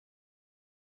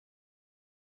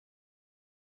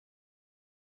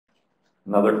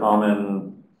Another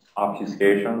common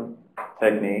obfuscation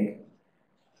technique,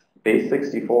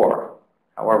 Base64.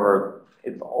 However,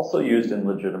 it's also used in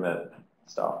legitimate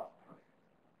stuff.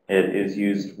 It is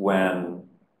used when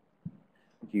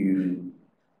you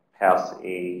pass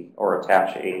or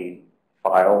attach a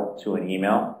file to an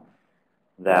email.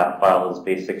 That file is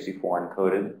Base64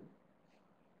 encoded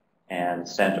and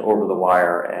sent over the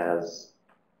wire as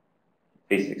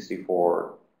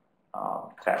Base64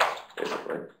 text,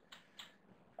 basically.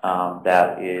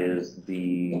 That is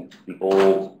the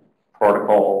old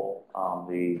protocol.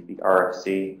 The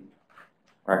RFC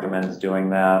recommends doing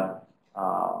that.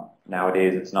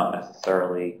 Nowadays, it's not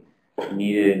necessarily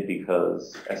needed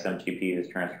because SMTP is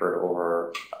transferred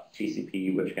over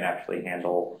TCP, which can actually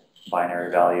handle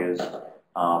binary values.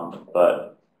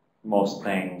 But most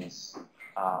things,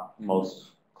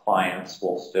 most clients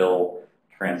will still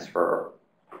transfer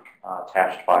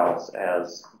attached files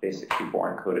as Base64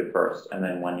 encoded first, and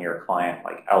then when your client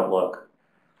like Outlook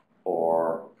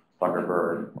or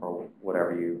Thunderbird or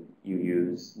whatever you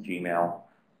use, Gmail,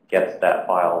 gets that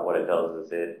file, what it does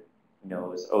is it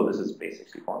knows, oh, this is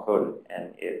Base64 encoded,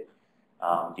 and it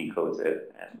decodes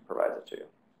it and provides it to you.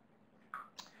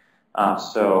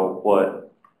 So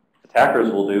what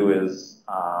attackers will do is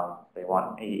they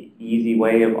want an easy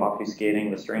way of obfuscating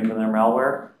the strings in their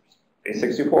malware.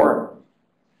 Base64,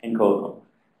 encode them,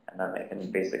 and then they can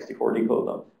Base64 decode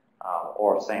them.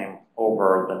 Or same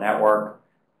over the network,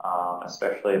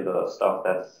 especially the stuff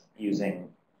that's using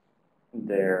an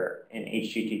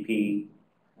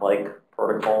HTTP-like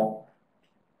protocol,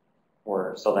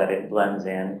 so that it blends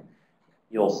in.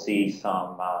 You'll see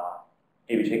some,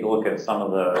 maybe take a look at some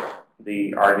of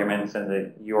the arguments and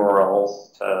the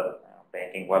URLs to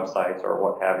banking websites or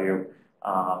what have you,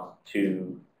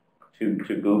 to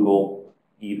Google,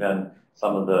 even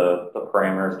some of the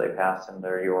parameters they pass in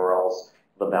their URLs,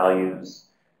 the values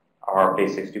are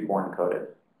Base64 encoded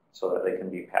so that they can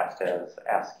be passed as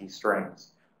ASCII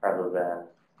strings rather than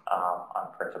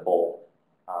unprintable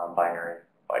binary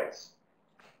bytes.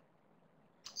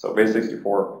 So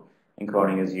Base64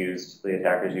 encoding is used, the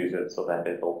attackers use it so that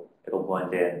it'll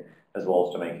blend in, as well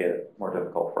as to make it more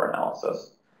difficult for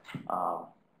analysis.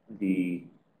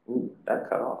 That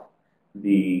cut off.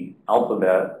 The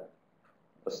alphabet,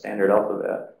 the standard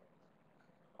alphabet,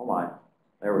 oh my,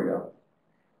 there we go.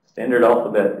 Standard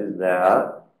alphabet is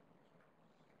that,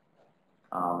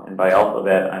 and by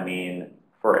alphabet I mean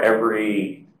for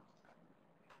every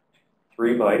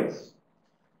 3 bytes,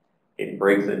 it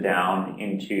breaks it down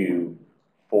into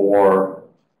 4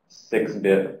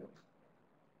 6-bit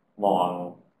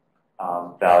long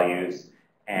values,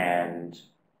 and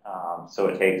so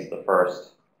it takes the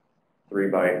first 3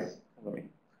 bytes. Let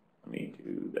me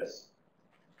do this.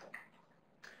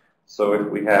 So if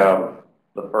we have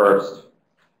the first,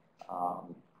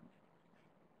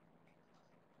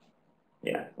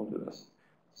 yeah, we'll do this.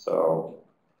 So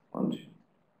 1,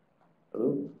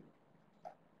 2,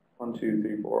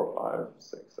 3, 4, 5,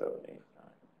 6, 7, 8, 9.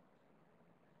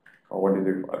 Or 1, 2,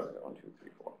 3, 4, 5, 1, 2,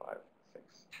 3, 4, 5, 6,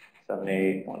 7,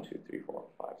 8, 1, 2, 3, 4,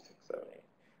 5, 6, 7, 8.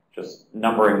 Just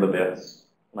numbering the bits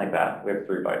like that. We have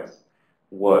 3 bytes.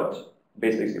 What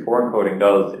Base64 encoding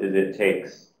does is it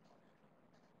takes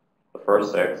the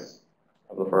first 6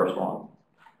 of the first one,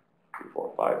 3,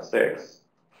 4, 5, 6,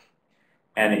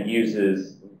 and it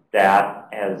uses that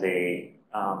as a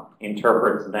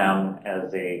interprets them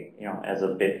as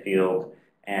a bit field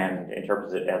and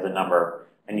interprets it as a number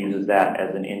and uses that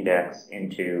as an index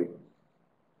into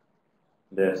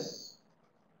this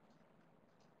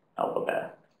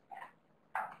alphabet.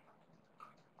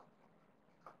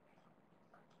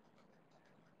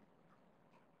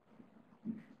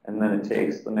 And then it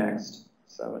takes the next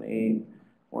 7, 8,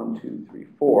 1, 2, 3,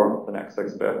 4, the next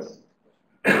 6 bits,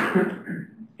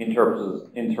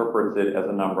 interprets it as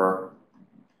a number,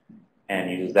 and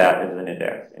uses that as an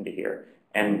index into here.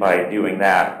 And by doing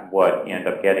that, what you end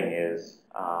up getting is,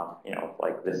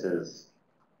 like this is,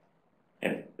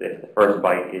 if the first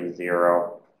byte is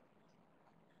 0,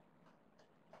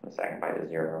 the second byte is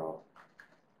 0,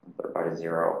 the third byte is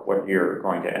 0, what you're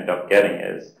going to end up getting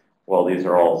is, well, these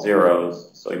are all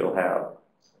zeros, so you'll have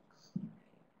 6.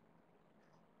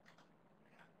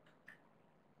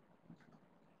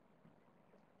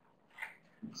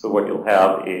 So what you'll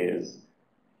have is,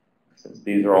 since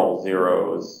these are all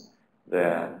zeros,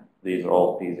 then these are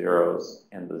all B zeros,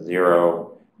 and the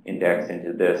 0 index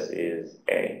into this is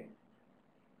A.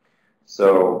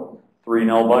 So 3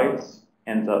 null bytes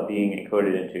ends up being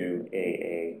encoded into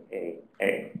A,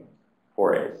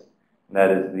 4 A's. And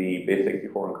that is the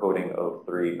Base64 encoding of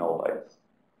 3 null bytes.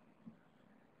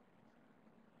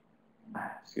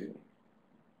 Excuse me.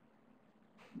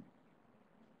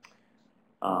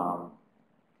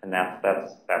 And that's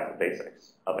the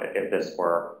basics of it. If this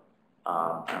were,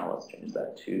 now let's change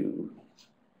that to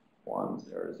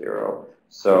 100.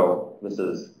 So this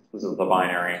is the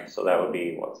binary. So that would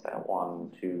be, what's that?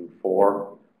 1, 2,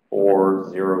 4, 4,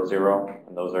 0, 0,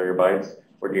 and those are your bytes.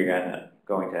 What you're going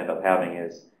to end up having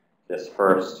is this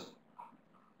first.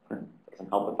 Doesn't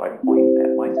help if I point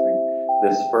at my screen.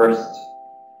 This first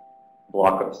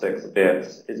block of 6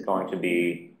 bits is going to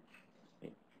be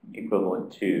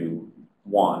equivalent to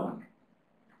 1,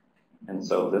 and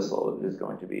so this is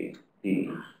going to be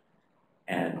B,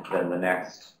 and then the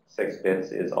next 6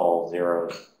 bits is all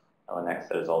zeros, and the next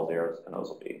set is all zeros, and those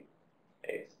will be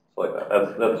A's. So like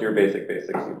that. That's your basic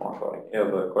Base64 encoding. You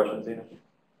have a question, Zena?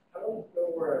 I don't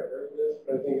know where I heard this,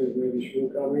 but I think it was maybe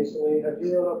Shulcon recently. Have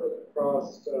you run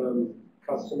across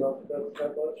custom alphabets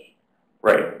that much?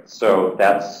 Right. So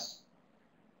that's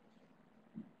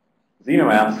Zeno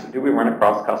asked, do we run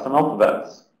across custom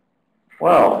alphabets?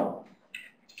 Well,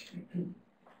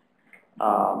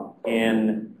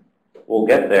 we'll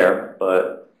get there,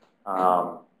 but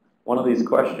one of these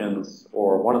questions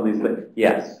or one of these things,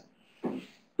 yes.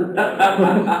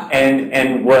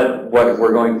 and what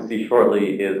we're going to see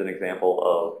shortly is an example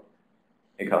of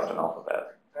a custom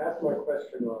alphabet. I asked my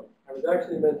question wrong. I was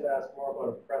actually meant to ask more about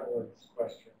a prevalence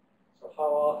question. So how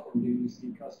often do you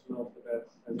see custom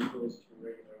alphabets as opposed to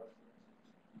regular alphabets?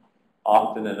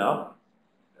 Often enough.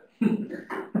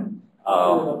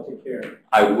 Often enough to care.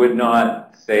 I would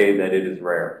not say that it is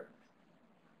rare.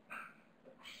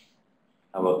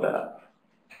 How about that?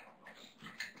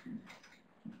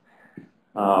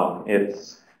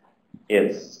 It's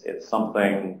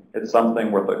something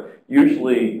worth it.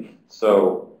 Usually,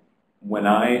 so when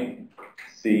I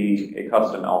see a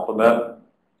custom alphabet,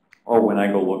 or when I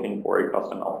go looking for a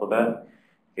custom alphabet,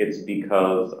 it's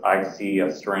because I see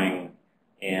a string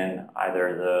in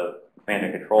either the command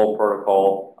and control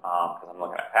protocol, because I'm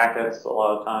looking at packets a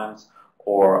lot of times,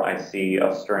 or I see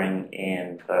a string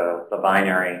in the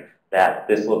binary that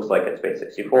this looks like it's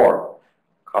Base64.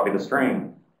 Copy the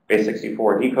string,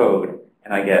 Base64 decode,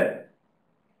 and I get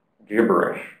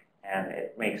gibberish, and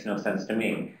it makes no sense to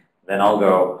me. Then I'll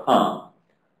go,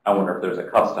 I wonder if there's a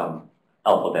custom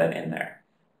alphabet in there,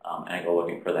 and I go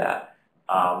looking for that.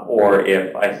 Or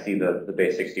if I see the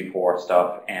Base64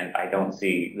 stuff and I don't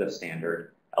see the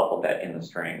standard alphabet in the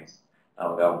strings,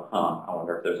 I'll go, I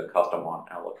wonder if there's a custom one,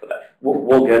 and I'll look for that.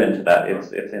 We'll get into that.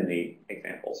 It's in the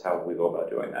examples how we go about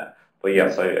doing that. But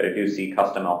yes, I do see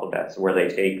custom alphabets where they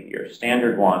take your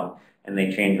standard one and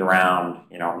they change around,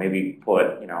 maybe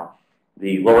put,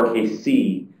 the lowercase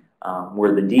c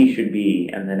where the D should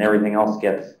be, and then everything else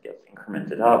gets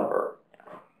incremented up, or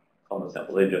something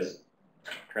simple. They just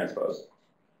transpose.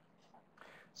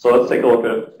 So let's take a look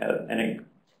at an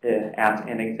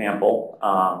example.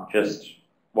 Just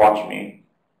watch me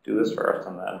do this first,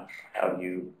 and then have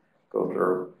you go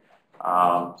through.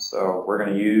 So we're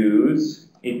going to use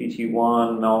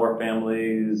APT1, malware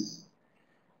families,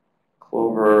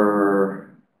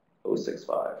 Clover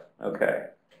 065. Okay.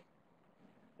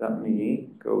 Let me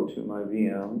go to my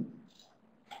VM.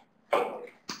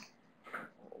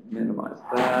 Minimize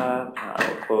that. I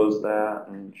will close that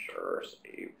and sure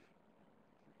save.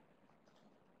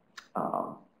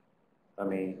 Let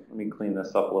me clean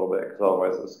this up a little bit, because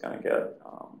otherwise it's going to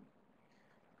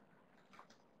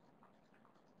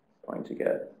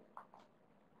get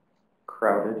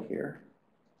crowded here.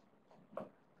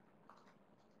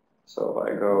 So if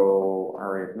I go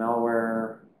array of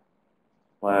malware,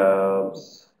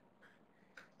 labs,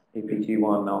 APT1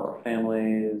 malware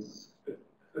families.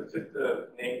 Is it the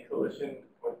name collision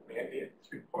with mandates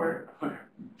report?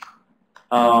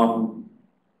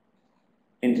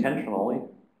 Intentionally,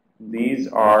 these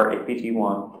are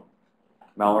APT1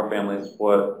 malware families.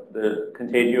 What the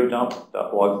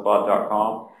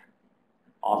contagiodump.blogspot.com,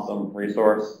 awesome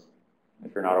resource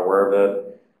if you're not aware of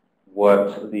it.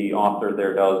 What the author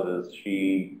there does is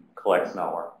she collects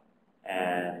malware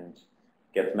and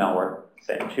gets malware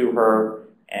sent to her,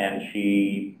 and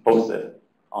she posts it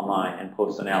online and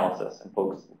posts analysis and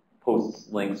posts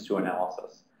links to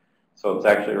analysis. So it's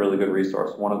actually a really good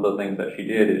resource. One of the things that she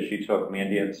did is she took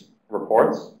Mandiant's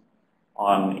reports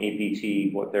on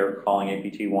APT, what they're calling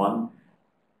APT1,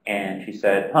 and she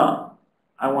said,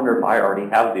 I wonder if I already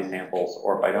have these samples,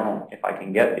 or if I don't, if I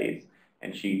can get these.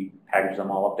 And she packaged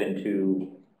them all up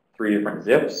into 3 different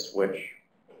zips, which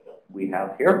we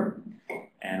have here.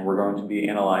 And we're going to be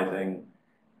analyzing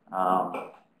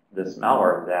this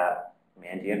malware that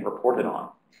Mandiant reported on.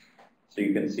 So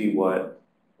you can see what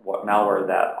malware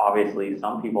that obviously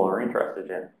some people are interested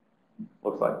in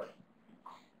looks like.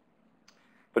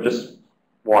 But just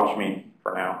watch me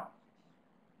for now.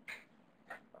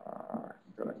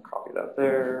 that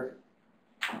there.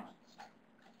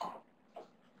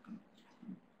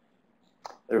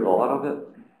 There's a lot of it.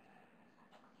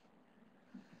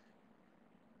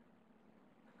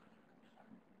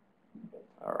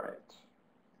 All right.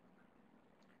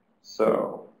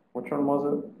 So, which one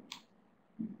was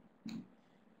it?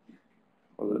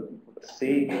 Was it a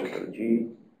C? Was it a G?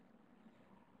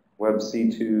 Web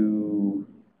C2.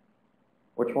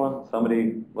 Which one?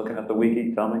 Somebody looking at the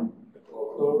wiki, tell me.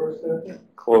 Clover set?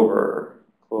 Clover.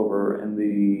 Clover in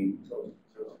the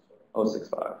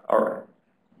 065. All right.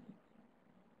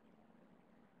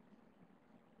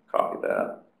 Copy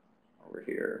that over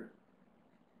here.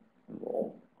 And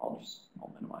I'll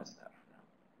minimize that for now.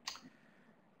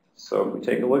 So if we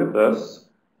take a look at this,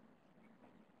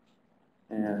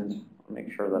 and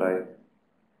make sure that I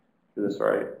do this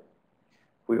right.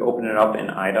 If we open it up in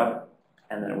IDA,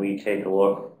 and then we take a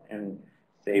look and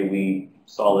say we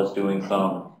saw this doing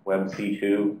some Web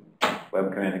C2,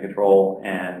 Web Command and Control,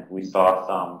 and we saw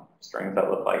some strings that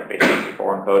look like Base64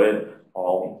 encoded,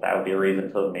 well, that would be a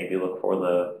reason to maybe look for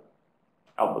the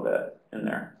alphabet in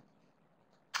there.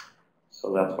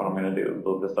 So that's what I'm going to do.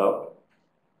 Load this up.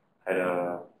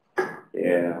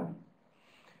 Yeah.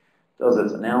 Does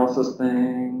its analysis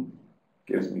thing.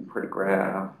 Gives me pretty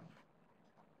graph.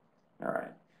 All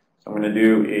right. So what I'm going to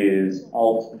do is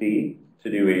Alt-V to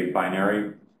do a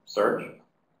binary search.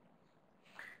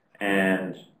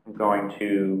 And I'm going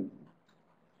to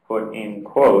put in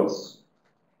quotes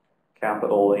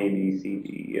capital A, B, C,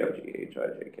 D, E, F, G, H,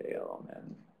 I, J, K, L, M,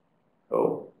 N,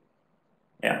 O.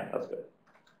 Yeah, that's good.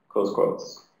 Close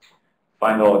quotes.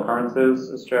 Find all occurrences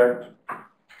is checked.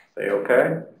 Say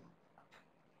OK.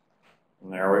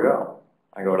 And there we go.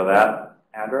 I go to that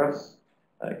address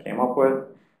that I came up with,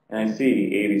 and I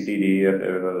see A, B, C, D, F,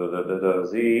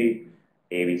 Z,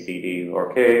 A, B, C, D,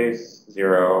 lowercase,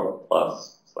 0,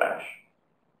 plus, slash.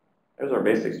 There's our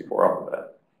Base64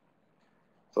 alphabet.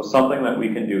 So something that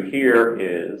we can do here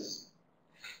is,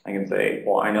 I can say,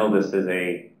 well, I know this is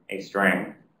a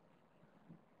string,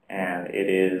 and it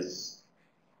is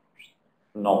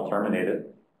null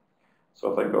terminated.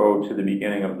 So if I go to the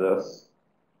beginning of this,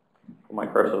 put my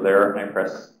cursor there, and I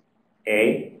press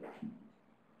A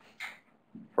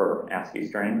for ASCII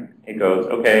string, it goes,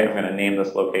 okay, I'm going to name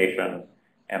this location,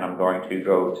 and I'm going to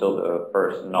go till the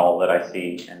first null that I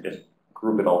see and just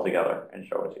group it all together and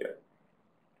show it to you.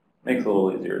 Makes it a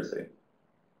little easier to see.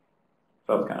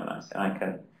 So that's kind of nice. And I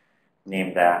can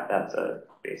name that. That's a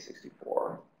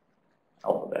Base64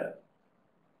 alphabet.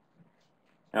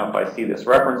 Now if I see this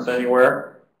reference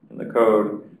anywhere in the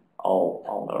code,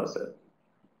 I'll notice it.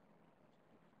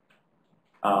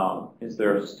 Is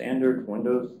there a standard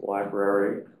Windows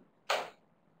library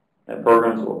that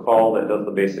programs will call that does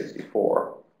the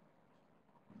Base64?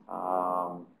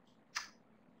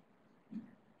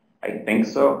 I think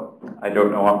so. I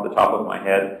don't know off the top of my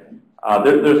head.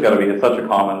 There's got to be. It's such a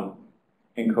common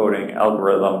encoding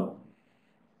algorithm.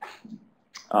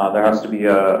 There has to be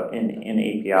an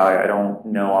API. I don't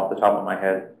know off the top of my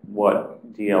head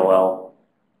what DLL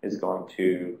is going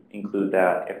to include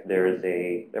that. If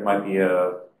there might be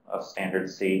a standard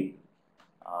C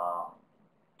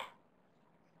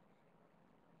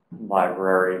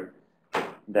library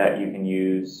that you can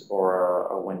use, or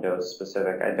a Windows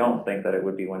specific. I don't think that it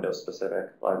would be Windows specific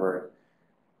library.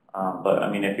 But I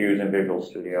mean, if you're using Visual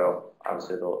Studio,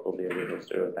 obviously there'll be a Visual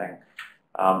Studio thing.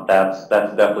 That's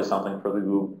definitely something for the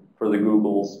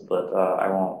Googles, but I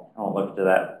won't look into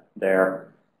that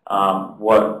there.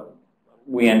 What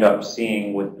we end up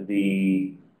seeing with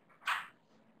it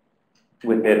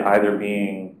either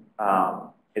being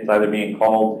it's either being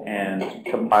called and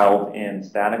compiled in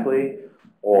statically,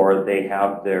 or they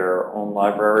have their own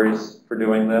libraries for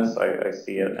doing this. I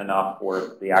see it enough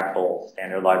where the actual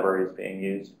standard library is being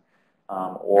used,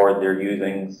 or they're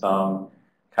using some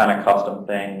kind of custom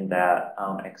thing that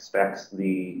expects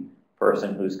the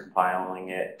person who's compiling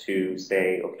it to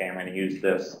say, okay, I'm going to use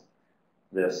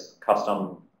this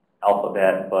custom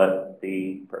alphabet, but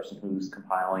the person who's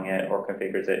compiling it or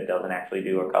configures it doesn't actually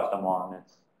do a custom one.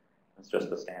 It's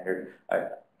just the standard.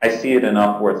 I see it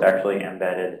enough where it's actually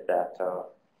embedded that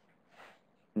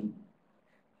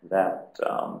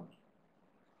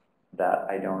that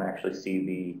I don't actually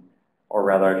see or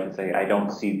rather I should say, I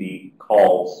don't see the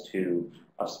calls to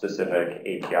a specific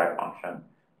API function.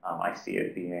 I see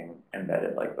it being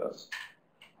embedded like this.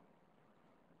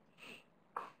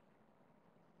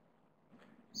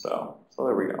 So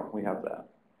there we go. We have that.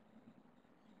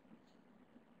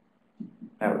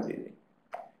 That was easy.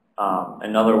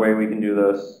 Another way we can do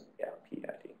this,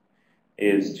 PID,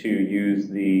 is to use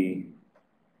the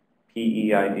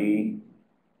PEID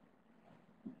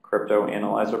crypto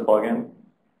analyzer plugin.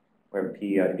 We have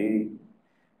PID.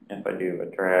 If I do a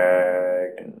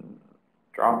drag and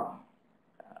drop,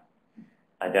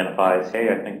 identifies, hey,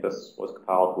 I think this was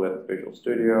compiled with Visual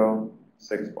Studio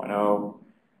 6.0.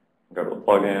 Go to the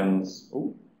plugins,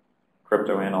 ooh,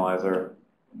 crypto analyzer,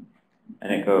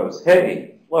 and it goes,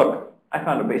 hey, look, I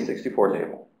found a Base64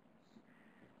 table.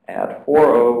 At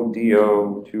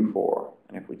 40do24.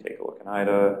 And if we take a look in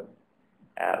IDA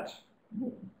at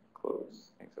close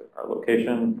exit our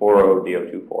location,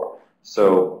 40do24.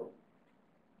 So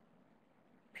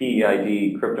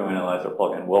PEID crypto analyzer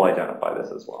plugin will identify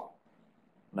this as well.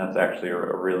 And that's actually a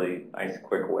really nice,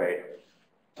 quick way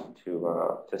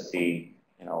to see,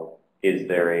 you know, is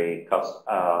there a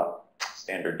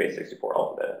standard Base64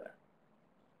 alphabet in there.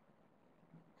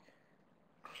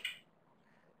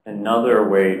 Another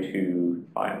way to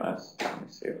find this, let me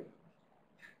see if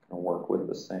I can work with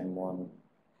the same one.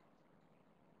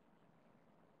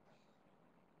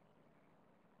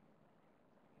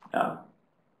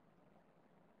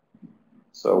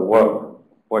 So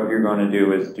what you're going to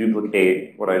do is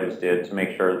duplicate what I just did to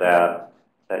make sure that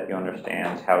you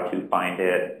understand how to find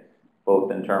it,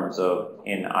 both in terms of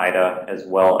in IDA as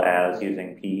well as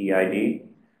using PEID,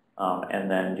 and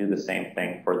then do the same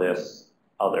thing for this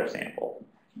other sample.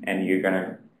 And you're going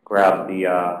to grab the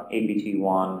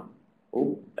APT1,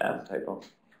 oh, that's a typo,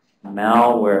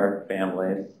 malware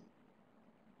families.zip,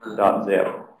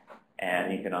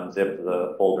 and you can unzip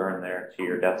the folder in there to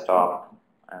your desktop,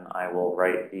 and I will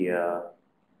write the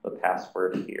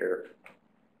password here.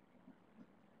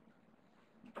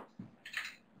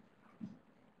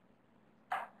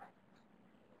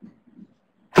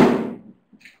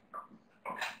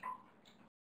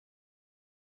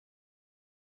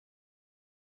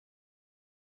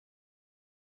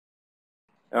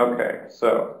 Okay,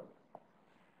 so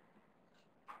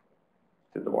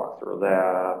did the walkthrough of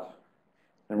that.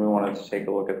 Then we wanted to take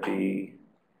a look at the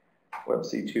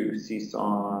WebC2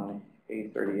 CSON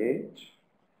A38.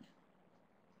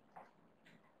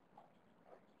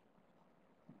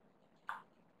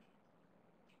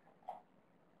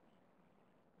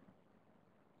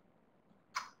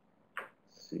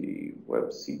 Let's see,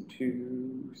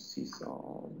 WebC2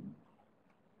 CSON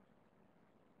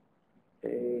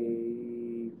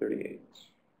A38.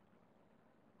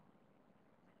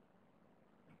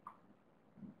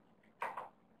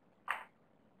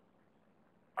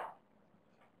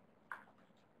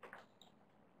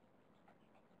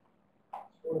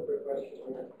 One quick question.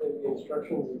 In the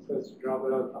instructions, it says to drop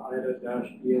it onto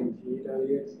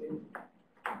ida-ent.exe.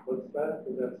 What's that?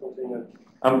 Is that something that?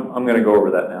 I'm going to go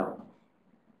over that now.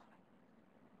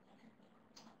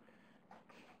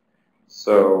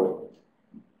 So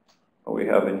what we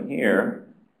have in here,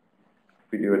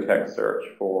 if we do a text search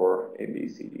for A, B,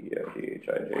 C, D, F, G, H,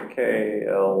 I, J, K,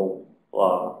 L,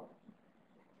 blah,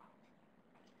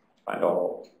 find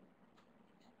all.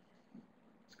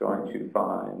 It's going to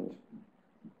find,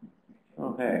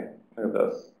 oh, hey, look at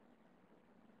this.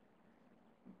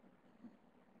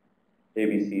 A,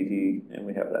 B, C, D, and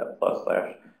we have that /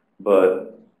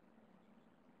 But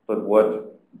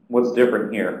what's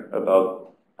different here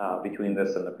about between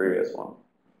this and the previous one?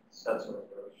 Sets are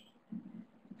reversed.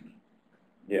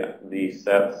 Yeah, the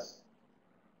sets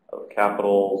of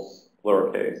capitals,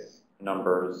 lowercase,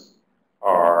 numbers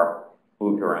are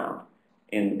moved around.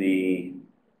 In the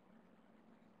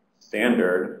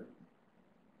standard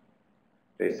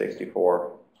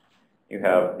Base64, you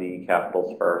have the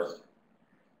capitals first,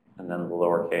 and then the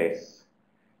lowercase,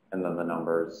 and then the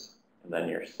numbers, and then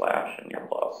your slash and your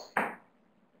plus.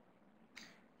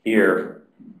 Here,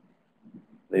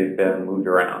 they've been moved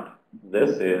around.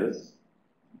 This is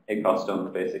a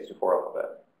custom Base64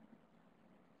 alphabet,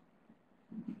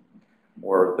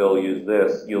 where they'll use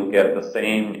this. You'll get the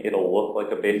same, it'll look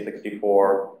like a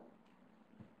Base64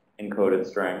 encoded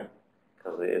string,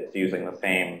 because it's using the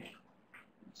same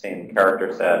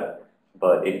character set,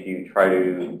 but if you try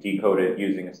to decode it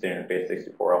using a standard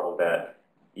Base64 alphabet,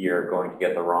 you're going to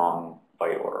get the wrong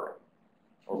byte ordering,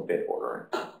 or bit ordering.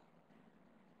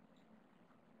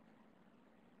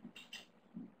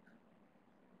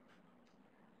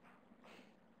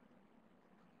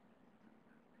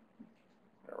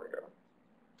 There we go.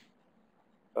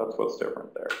 That's what's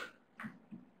different there.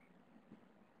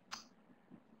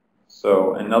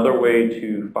 So another way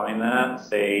to find that,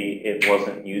 say it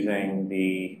wasn't using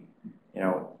the,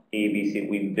 ABC,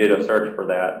 we did a search for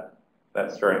that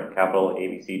string, capital A,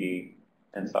 B, C, D,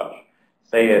 and such.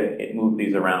 Say it moved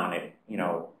these around, it,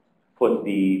 put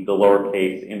the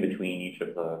lowercase in between each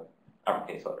of the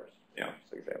uppercase letters,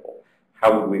 just an example.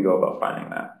 How would we go about finding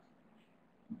that?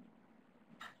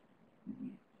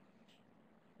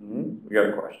 We got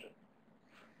a question.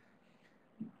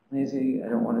 Lazy, I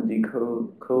don't want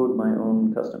to code my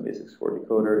own custom Base64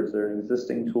 decoder. Is there an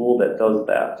existing tool that does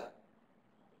that?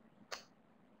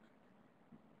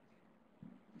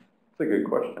 That's a good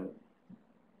question.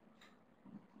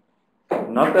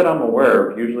 Not that I'm aware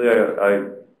of. Usually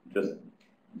I just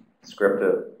script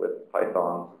it with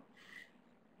Python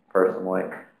personally.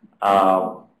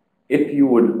 If you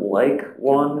would like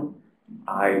one,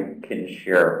 I can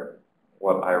share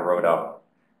what I wrote up.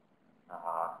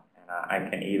 And I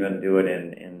can even do it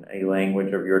in a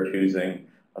language of your choosing,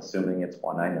 assuming it's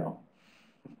one I know.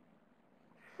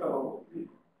 So,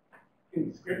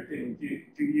 in scripting, do you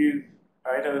use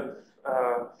IDA's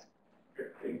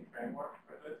scripting framework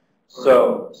for this?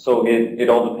 So it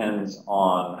all depends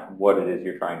on what it is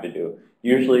you're trying to do.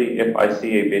 Usually, if I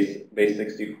see a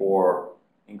Base64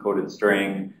 encoded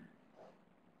string,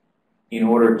 in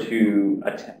order to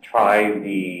try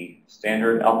the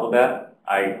standard alphabet,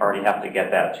 I already have to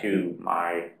get that to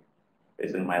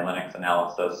is in my Linux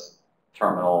analysis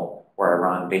terminal where I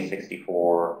run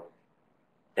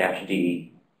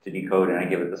Base64-D to decode, and I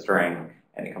give it the string,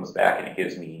 and it comes back and it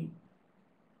gives me,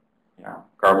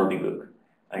 garbledy-gook.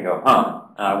 I go,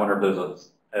 I wonder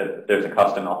if there's a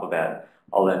custom alphabet.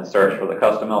 I'll then search for the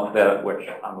custom alphabet, which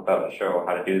I'm about to show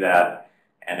how to do that.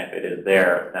 And if it is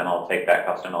there, then I'll take that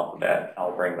custom alphabet and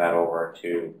I'll bring that over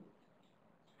to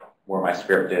where my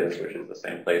script is, which is the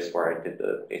same place where I did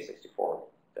the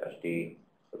Base64-D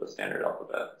for the standard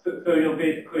alphabet. So you'll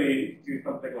basically do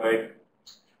something like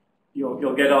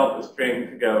you'll get all the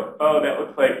strings and go, oh, that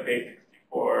looks like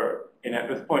Base64. And at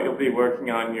this point, you'll be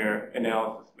working on your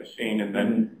analysis machine and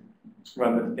then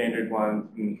run the standard ones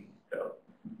and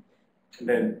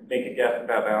then make a guess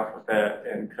about the alphabet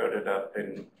and code it up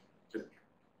in just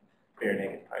bare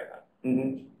naked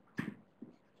Python.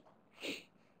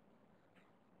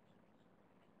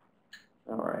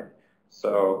 All right.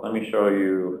 So let me show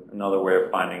you another way of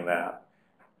finding that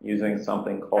using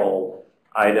something called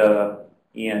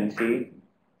IDA-ENT,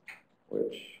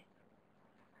 which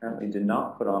apparently did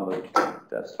not put on the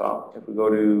desktop. If we go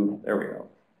to, there we go.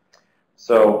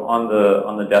 So on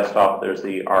the desktop, there's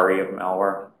the RE of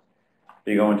malware. If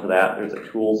you go into that, there's a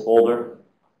tools folder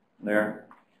there.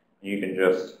 You can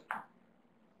just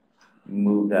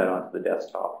move that onto the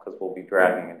desktop because we'll be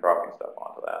dragging and dropping stuff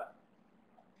onto that.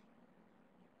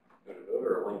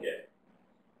 Or link it.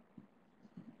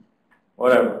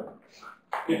 Whatever.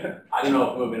 Yeah. I don't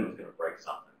know if moving was going to break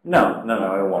something. No,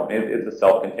 it won't. It's a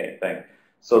self-contained thing.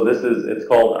 So it's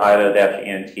called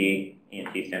IDA-ENT.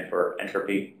 ENT stands for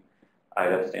entropy.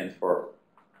 IDA stands for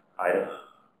IDA.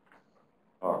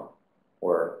 Or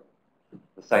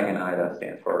the second IDA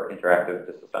stands for interactive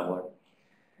disassembler.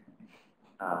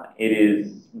 It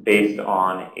is based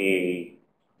on a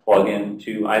plugin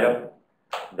to IDA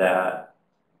that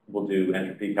will do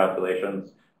entropy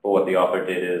calculations. But what the author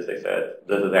did is they said,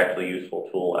 this is actually a useful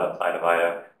tool outside of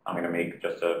IDA. I'm going to make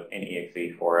just an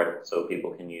exe for it so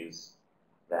people can use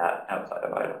that outside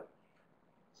of IDA.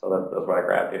 So that's what I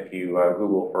grabbed. If you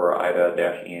Google for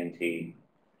IDA-ENT,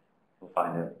 you'll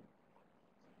find it.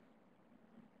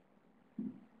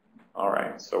 All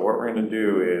right, so what we're going to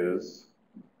do is,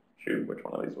 shoot, which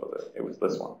one of these was it? It was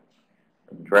this one.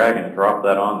 Drag and drop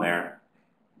that on there.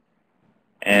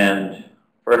 And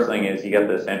first thing is you get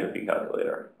this entropy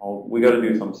calculator. Well, we got to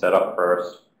do some setup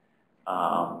first.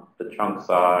 The chunk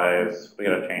size, we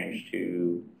got to change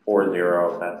to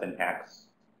 40, that's in hex.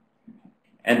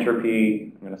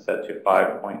 Entropy, I'm going to set to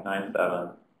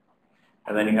 5.97.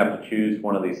 And then you have to choose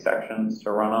one of these sections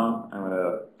to run on. I'm going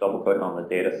to double click on the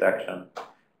data section,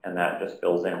 and that just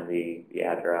fills in the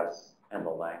address and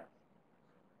the length.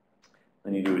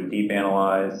 Then you do a deep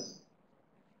analyze,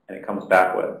 and it comes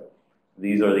back with,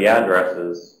 these are the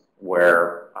addresses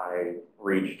where I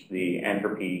reached the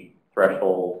entropy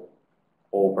threshold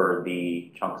over the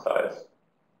chunk size.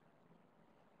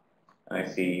 And I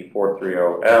see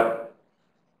 430F,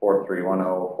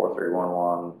 4310,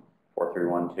 4311,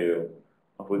 4312.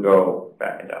 If we go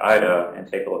back into IDA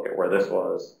and take a look at where this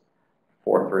was,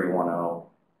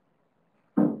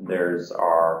 4310, there's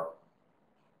our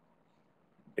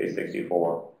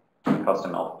Base64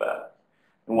 custom alphabet.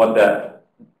 And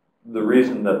the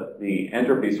reason that the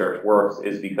entropy search works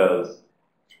is because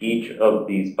each of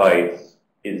these bytes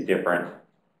is different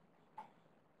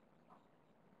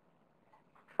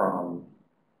from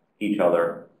each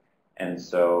other. And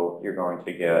so you're going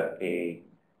to get a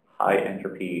high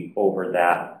entropy over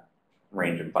that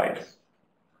range of bytes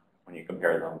when you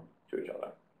compare them to each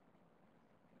other.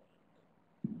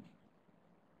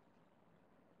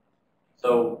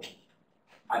 So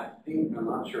I think, I'm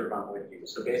not sure if I'm with you.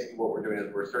 So basically what we're doing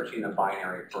is we're searching the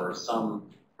binary for a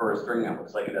string that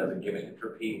looks like it has a given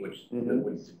entropy, which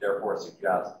would therefore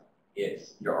suggest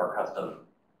it's our custom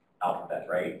alphabet,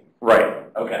 right? Right.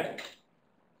 Okay.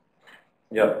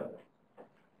 Yep.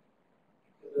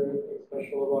 Is there anything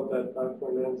special about that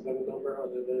 5.97 number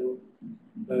other than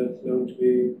that it's known to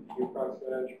be the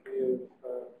approximate entropy of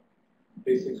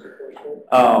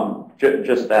Base64 string?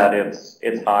 Just that it's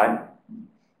high.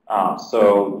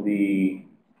 So let me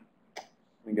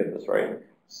get this right.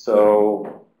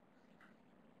 So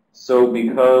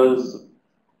because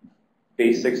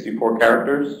Base64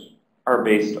 characters are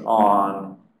based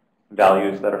on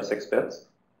values that are 6 bits,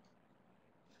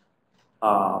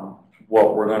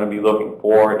 what we're going to be looking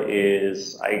for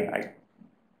is, I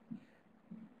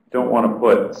don't want to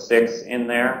put 6 in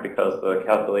there because the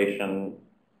calculation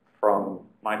from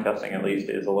my testing at least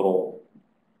is a little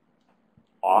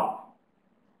off.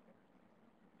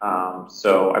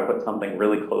 So I put something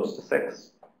really close to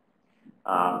 6.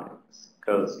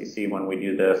 Because you see when we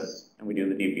do this and we do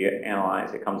the DP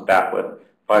analyze, it comes back with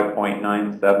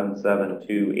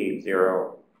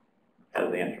 5.977280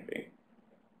 as the entropy.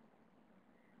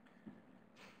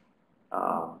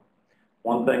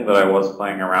 One thing that I was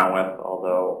playing around with,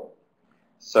 although,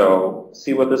 so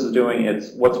see what this is doing,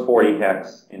 it's what's 40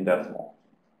 hex in decimal?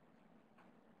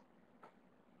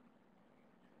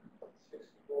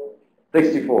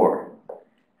 64.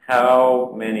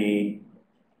 How many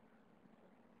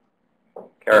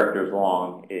characters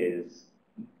long is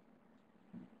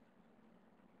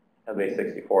a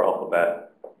Base64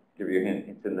 alphabet? Give you a hint,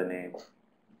 it's in the name.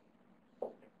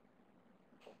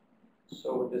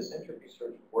 So would this entropy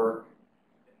search work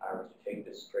if I were to take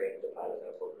this string, divide it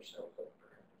up over several different?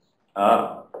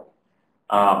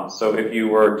 So if you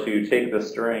were to take the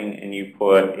string and you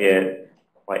put it,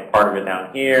 like part of it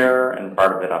down here and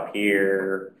part of it up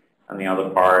here, and the other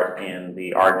part in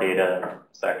the R data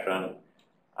section,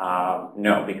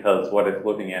 no, because what it's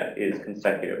looking at is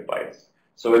consecutive bytes.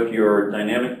 So if you're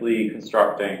dynamically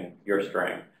constructing your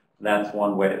string, that's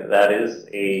one way. That is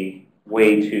a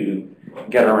way to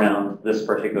get around this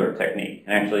particular technique.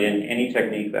 And actually, in any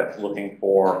technique that's looking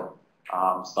for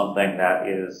something that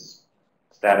is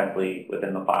statically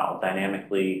within the file,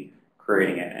 dynamically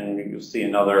creating it. And you'll see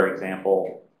another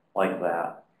example like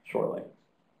that shortly.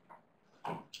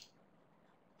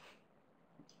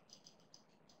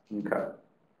 Okay.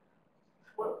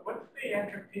 What's the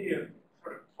entropy of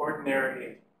sort of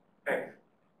ordinary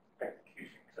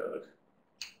execution code?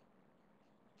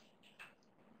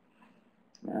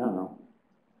 I don't know.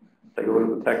 Take a look at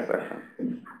the text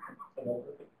section.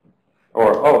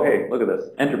 Or, oh, hey, look at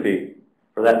this. Entropy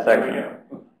for that section,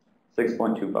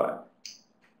 6.25.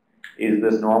 Is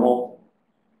this normal?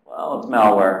 Well, it's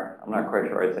malware. I'm not quite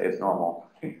sure I'd say it's normal.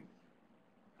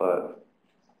 But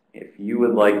if you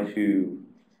would like to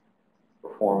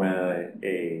perform a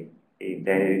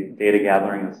data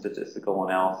gathering and statistical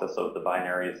analysis of the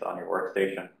binaries on your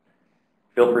workstation,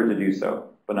 feel free to do so,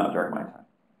 but not during my time.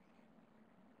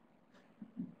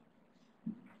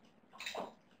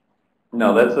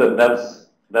 No, that's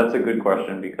a good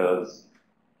question, because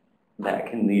that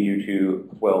can lead you to,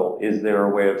 well, is there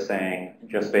a way of saying,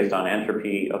 just based on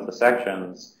entropy of the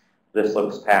sections, this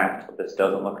looks packed, this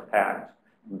doesn't look packed,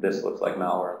 this looks like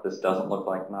malware, this doesn't look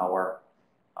like malware.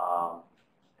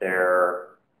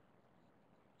 There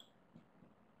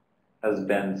has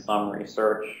been some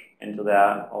research into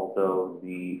that, although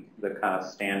the kind of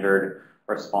standard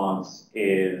response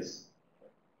is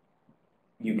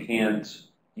you can't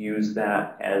use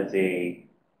that as a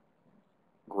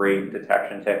great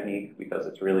detection technique because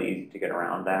it's really easy to get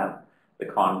around that. The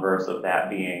converse of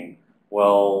that being,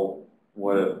 well,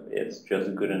 what if it's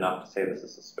just good enough to say this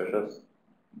is suspicious?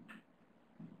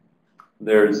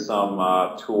 There's some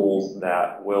tools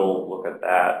that will look at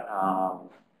that.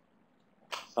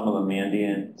 Some of the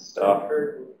Mandiant stuff,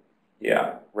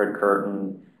 yeah, Red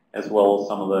Curtain, as well as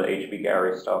some of the HB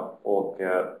Gary stuff will look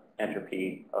at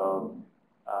entropy of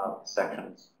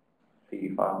sections,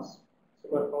 PE files. So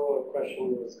my follow-up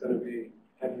question was going to be,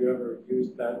 have you ever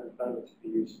used that and found it to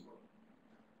be useful?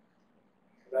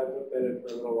 Because I've looked at it for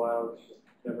a little while, it's just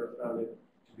never found it to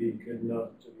be good enough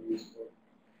to be useful.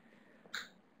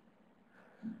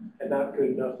 And not good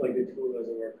enough like the tool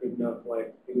doesn't work, good enough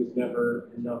like it was never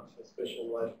enough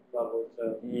suspicion level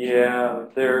to... Yeah,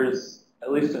 there's,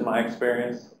 at least in my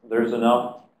experience, there's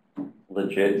enough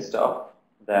legit stuff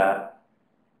that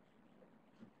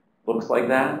looks like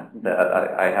that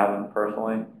I haven't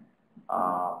personally.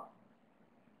 So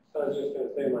I was just going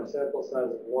to say, my sample size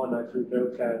of 1, I threw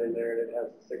Notepad in there and it has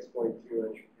a 6.2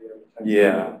 entropy.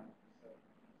 Yeah.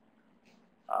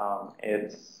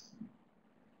 It's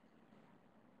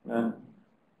I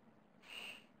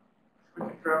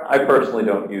personally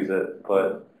don't use it,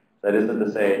 but that isn't to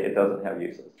say it doesn't have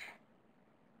uses.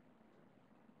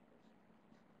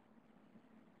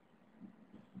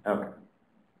 Okay.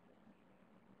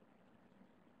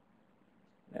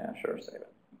 Yeah, sure, save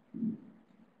it.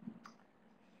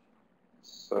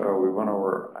 So we went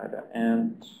over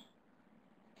ida_int,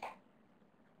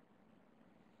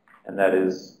 and that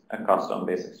is a custom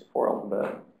Base64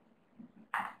 alphabet.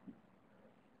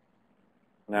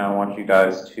 Now I want you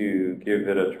guys to give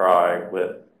it a try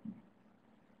with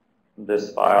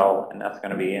this file, and that's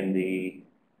going to be in the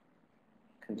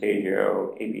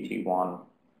Contagio apt1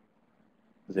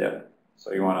 zip.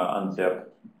 So you want to unzip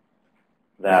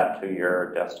that to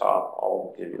your desktop.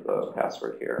 I'll give you the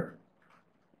password here.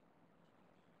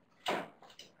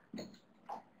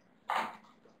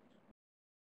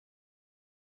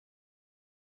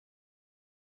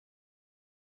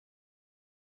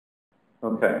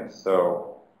 Okay,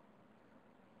 so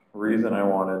the reason I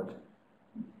wanted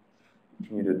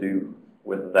you to do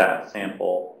with that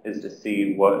sample is to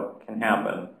see what can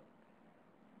happen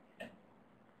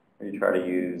when you try to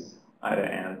use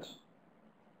ida_int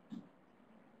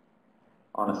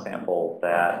on a sample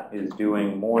that is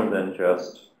doing more than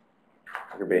just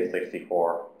your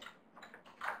Base64.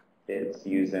 It's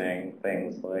using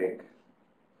things like,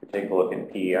 if you take a look in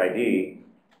PID,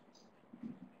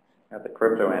 at the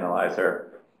crypto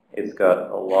analyzer, it's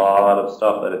got a lot of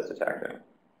stuff that it's detecting.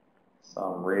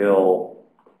 Some real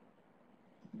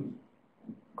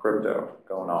crypto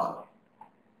going on.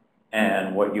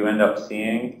 And what you end up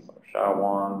seeing, so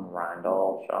SHA-1,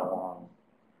 Rindal, SHA-1,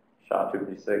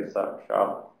 SHA-256,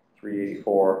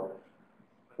 SHA-384,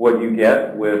 what you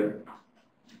get with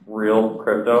real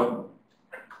crypto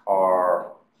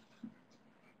are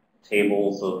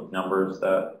tables of numbers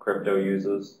that crypto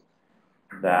uses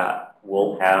that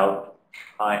will have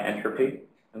high entropy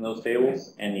in those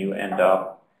tables, and you end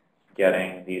up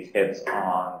getting these hits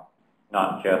on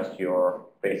not just your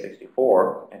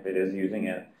Base64, if it is using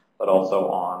it, but also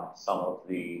on some of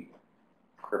the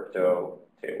crypto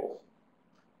tables.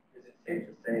 Is it safe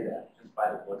to say that, just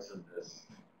by the looks of this,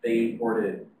 they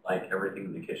imported like everything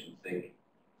in the kitchen sink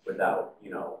without,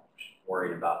 you know,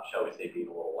 worrying about, shall we say, being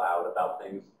a little loud about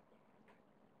things?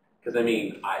 Because, I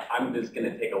mean, I'm just going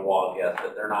to take a wild guess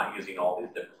that they're not using all these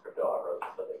different crypto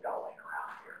algorithms that they've got laying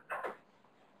around here.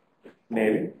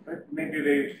 Maybe. Maybe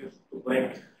they just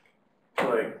linked to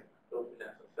like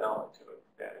OpenSSL into it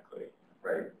statically.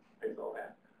 Right. Based on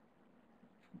that.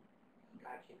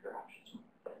 Gotta keep your options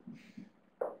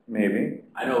open. Maybe.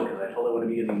 I know, because I totally want to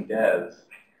be using devs.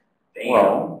 Damn.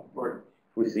 Well,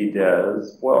 we see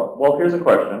DES. Well, here's a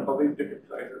question. All these different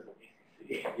sizes of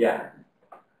ECC. Yeah.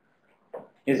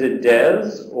 Is it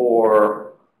DES,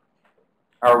 or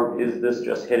is this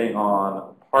just hitting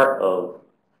on part of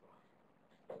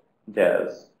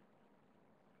DES?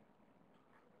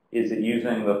 Is it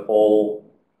using the full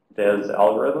DES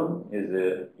algorithm? Is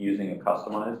it using a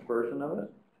customized version of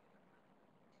it?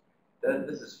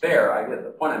 This is fair. I guess the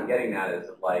point I'm getting at is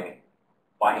that, like,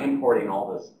 by importing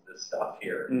all this stuff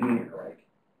here, like,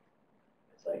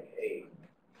 it's like, hey.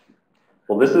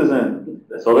 Well, this isn't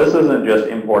just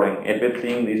importing. If it's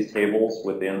seeing these tables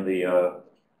within the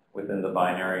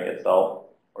binary itself,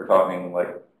 we're talking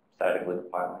like statically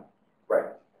compiling.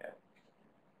 Right.